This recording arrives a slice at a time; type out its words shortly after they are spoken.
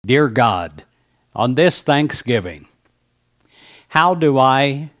Dear God, on this Thanksgiving, how do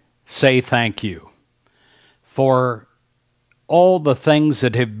I say thank you for all the things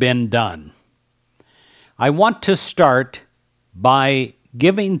that have been done? I want to start by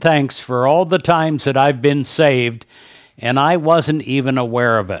giving thanks for all the times that I've been saved and I wasn't even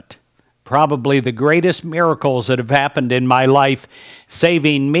aware of it. Probably the greatest miracles that have happened in my life,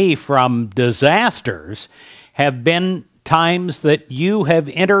 saving me from disasters, have been times that you have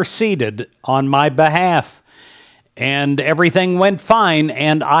interceded on my behalf. And everything went fine,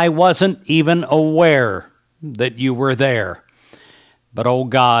 and I wasn't even aware that you were there. But, oh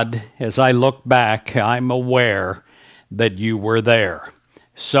God, as I look back, I'm aware that you were there.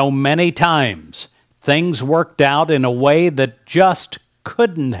 So many times, things worked out in a way that just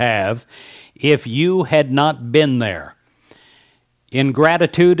couldn't have if you had not been there. In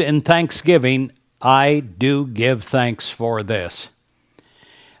gratitude and thanksgiving, I do give thanks for this.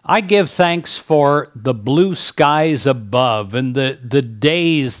 I give thanks for the blue skies above and the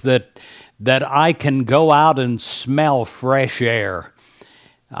days that I can go out and smell fresh air.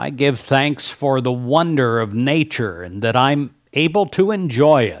 I give thanks for the wonder of nature and that I'm able to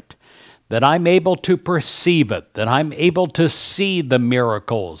enjoy it, that I'm able to perceive it, that I'm able to see the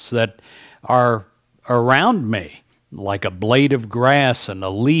miracles that are around me, like a blade of grass and a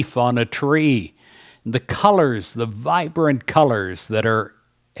leaf on a tree, the colors, the vibrant colors that are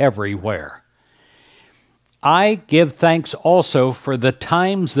everywhere. I give thanks also for the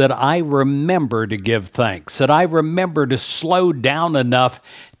times that I remember to give thanks, that I remember to slow down enough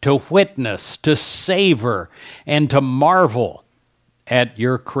to witness, to savor, and to marvel at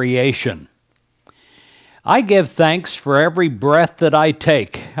your creation. I give thanks for every breath that I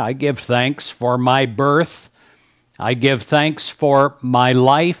take. I give thanks for my birth. I give thanks for my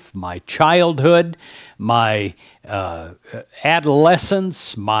life, my childhood, my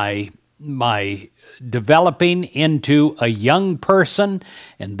adolescence, my developing into a young person,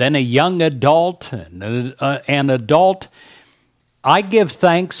 and then a young adult, and an adult. I give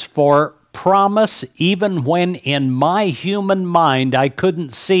thanks for promise even when in my human mind I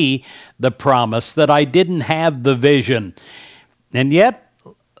couldn't see the promise, that I didn't have the vision. And yet,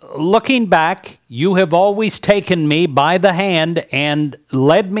 looking back, you have always taken me by the hand and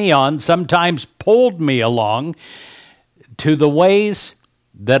led me on, sometimes pulled me along to the ways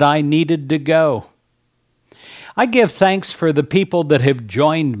that I needed to go. I give thanks for the people that have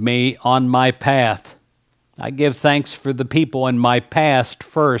joined me on my path. I give thanks for the people in my past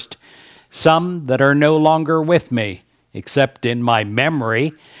first, some that are no longer with me, except in my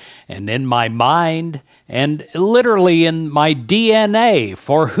memory and in my mind and literally in my DNA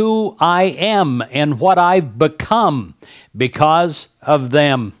for who I am and what I've become because of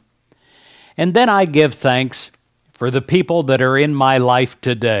them. And then I give thanks for the people that are in my life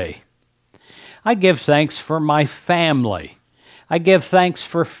today. I give thanks for my family. I give thanks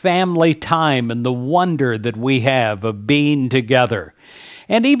for family time and the wonder that we have of being together.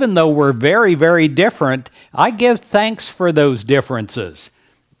 And even though we're very, very different, I give thanks for those differences.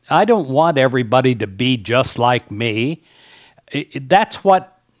 I don't want everybody to be just like me. That's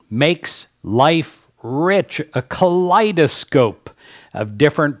what makes life rich, a kaleidoscope of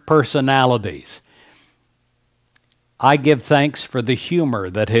different personalities. I give thanks for the humor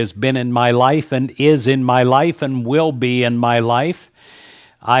that has been in my life and is in my life and will be in my life.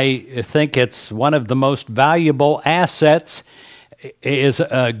 I think it's one of the most valuable assets is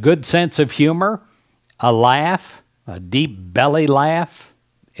a good sense of humor, a laugh, a deep belly laugh,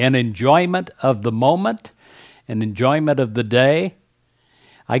 an enjoyment of the moment, an enjoyment of the day.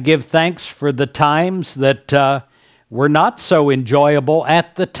 I give thanks for the times that were not so enjoyable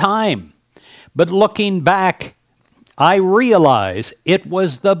at the time. But looking back, I realize it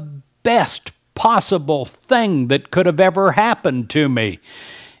was the best possible thing that could have ever happened to me,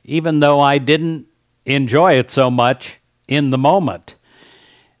 even though I didn't enjoy it so much in the moment.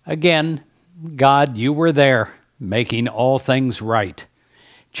 Again, God, you were there, making all things right,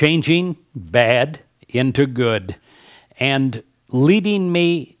 changing bad into good, and leading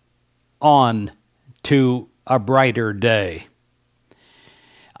me on to a brighter day.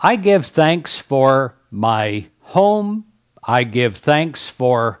 I give thanks for my home. I give thanks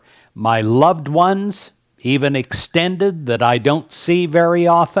for my loved ones, even extended, that I don't see very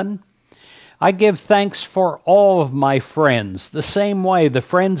often. I give thanks for all of my friends, the same way, the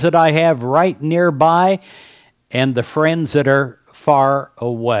friends that I have right nearby and the friends that are far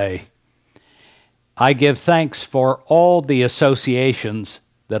away. I give thanks for all the associations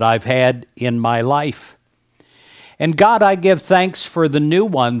that I've had in my life. And God, I give thanks for the new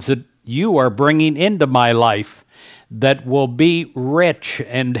ones that you are bringing into my life, that will be rich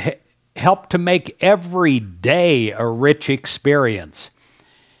and help to make every day a rich experience.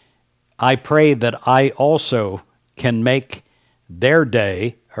 I pray that I also can make their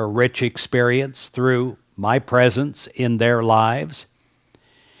day a rich experience through my presence in their lives.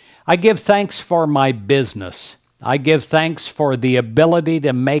 I give thanks for my business. I give thanks for the ability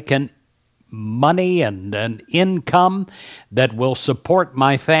to make money and an income that will support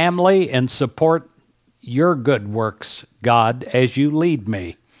my family and support your good works, God, as you lead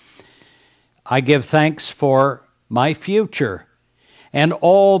me. I give thanks for my future and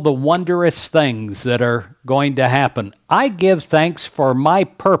all the wondrous things that are going to happen. I give thanks for my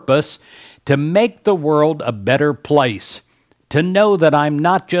purpose to make the world a better place, to know that I'm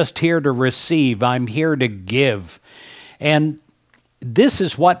not just here to receive, I'm here to give. And this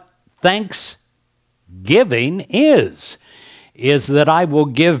is what thanksgiving is that I will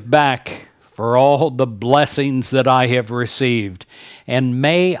give back for all the blessings that I have received. And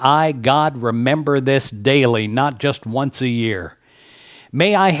may I, God, remember this daily, not just once a year.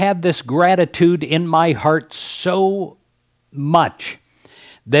 May I have this gratitude in my heart so much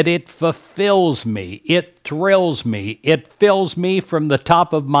that it fulfills me, it thrills me, it fills me from the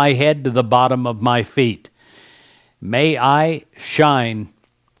top of my head to the bottom of my feet. May I shine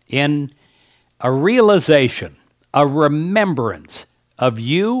in a realization, a remembrance of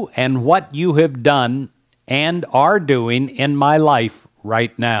you and what you have done and are doing in my life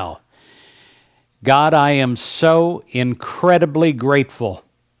right now. God, I am so incredibly grateful.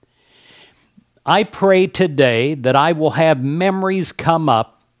 I pray today that I will have memories come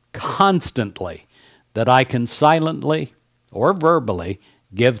up constantly that I can silently or verbally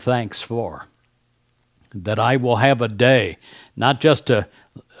give thanks for. That I will have a day, not just a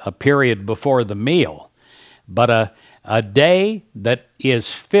period before the meal, but a day that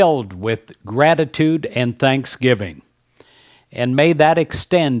is filled with gratitude and thanksgiving. And may that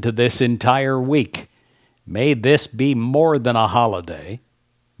extend to this entire week. May this be more than a holiday.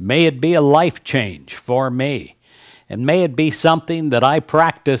 May it be a life change for me. And may it be something that I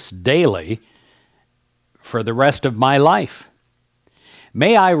practice daily for the rest of my life.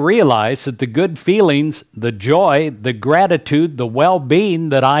 May I realize that the good feelings, the joy, the gratitude, the well-being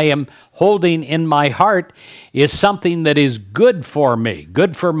that I am holding in my heart is something that is good for me,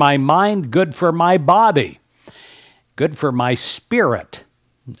 good for my mind, good for my body, good for my spirit,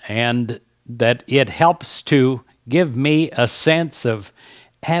 and that it helps to give me a sense of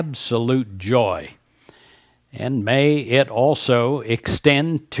absolute joy. And may it also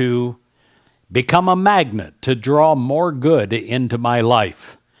extend to become a magnet to draw more good into my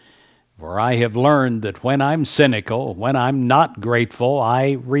life. For I have learned that when I'm cynical, when I'm not grateful,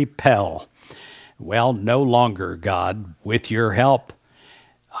 I repel. Well, no longer, God, with your help,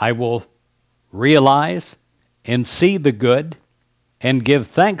 I will realize and see the good and give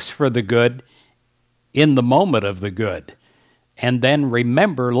thanks for the good in the moment of the good. And then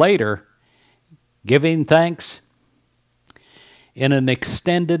remember later, giving thanks in an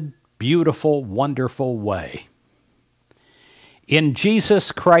extended, beautiful, wonderful way. In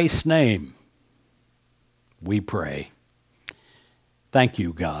Jesus Christ's name, we pray. Thank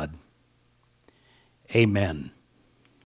you, God. Amen.